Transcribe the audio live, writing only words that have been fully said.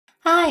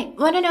Hi,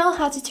 want to know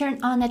how to turn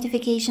on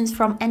notifications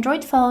from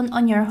Android phone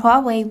on your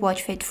Huawei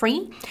Watch Fit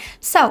 3?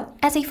 So,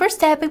 as a first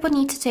step, we will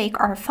need to take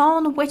our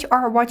phone, which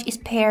our watch is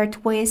paired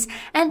with,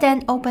 and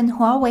then open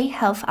Huawei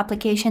Health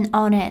application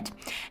on it.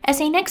 As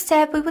a next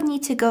step, we will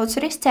need to go to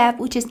this tab,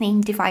 which is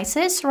named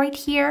Devices, right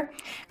here.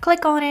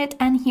 Click on it,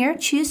 and here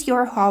choose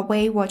your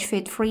Huawei Watch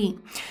Fit 3.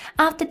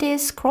 After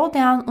this, scroll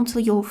down until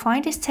you'll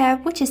find this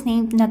tab, which is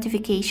named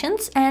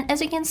Notifications, and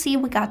as you can see,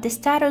 we got the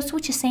status,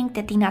 which is saying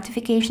that the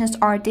notifications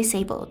are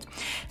disabled.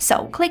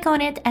 So click on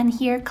it, and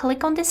here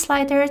click on the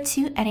slider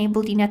to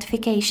enable the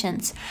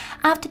notifications.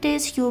 After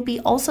this, you'll be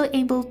also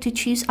able to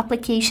choose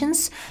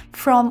applications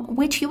from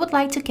which you would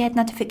like to get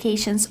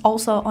notifications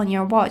also on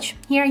your watch.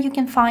 Here you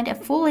can find a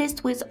full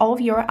list with all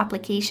of your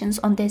applications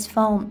on this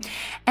phone.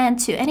 And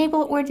to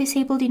enable or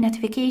disable the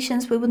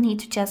notifications, we will need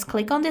to just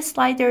click on the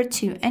slider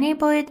to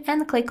enable it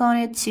and click on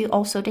it to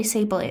also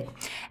disable it.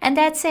 And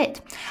that's it.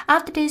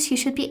 After this, you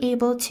should be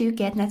able to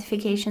get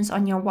notifications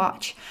on your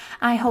watch.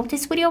 I hope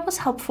this video was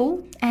helpful,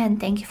 and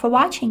thank you for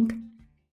watching.